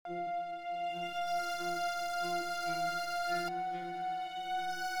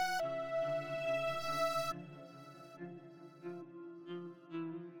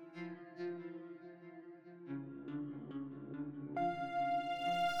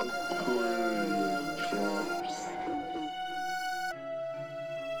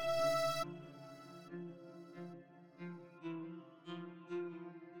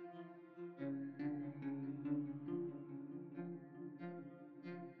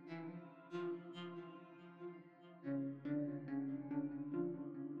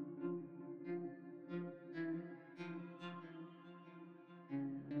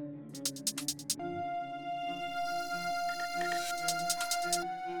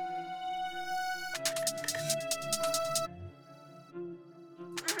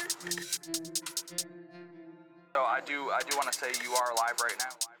So I do want to say you are alive right now.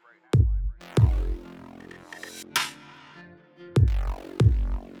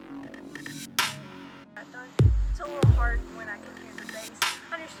 It's a little hard when I can hear the bass.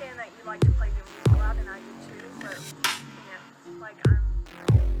 I understand that you like to play the music loud, and I do too, but you know, like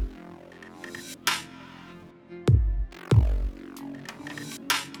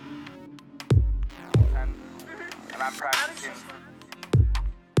and I'm practicing.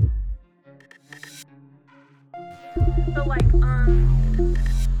 But like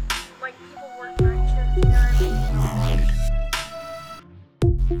people work night shifts, you know what I mean?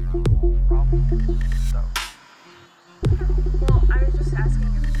 So. Well, I was just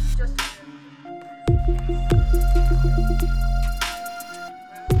asking if just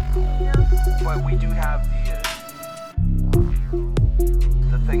But we do have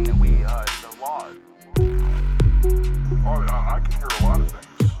the thing that we the law. Oh, I can hear a lot of things.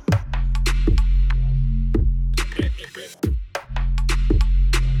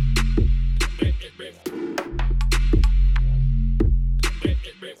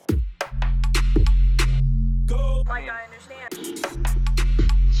 like I understand.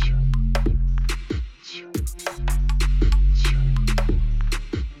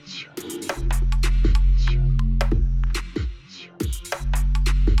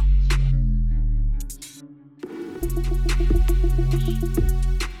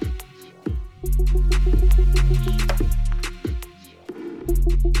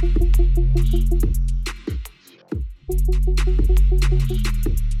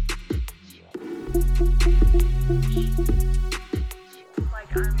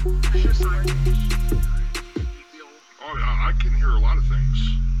 I can hear a lot of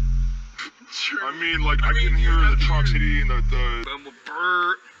things. I mean, like, I can hear the trucks hitting the...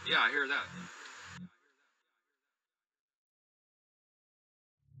 Yeah, I hear that.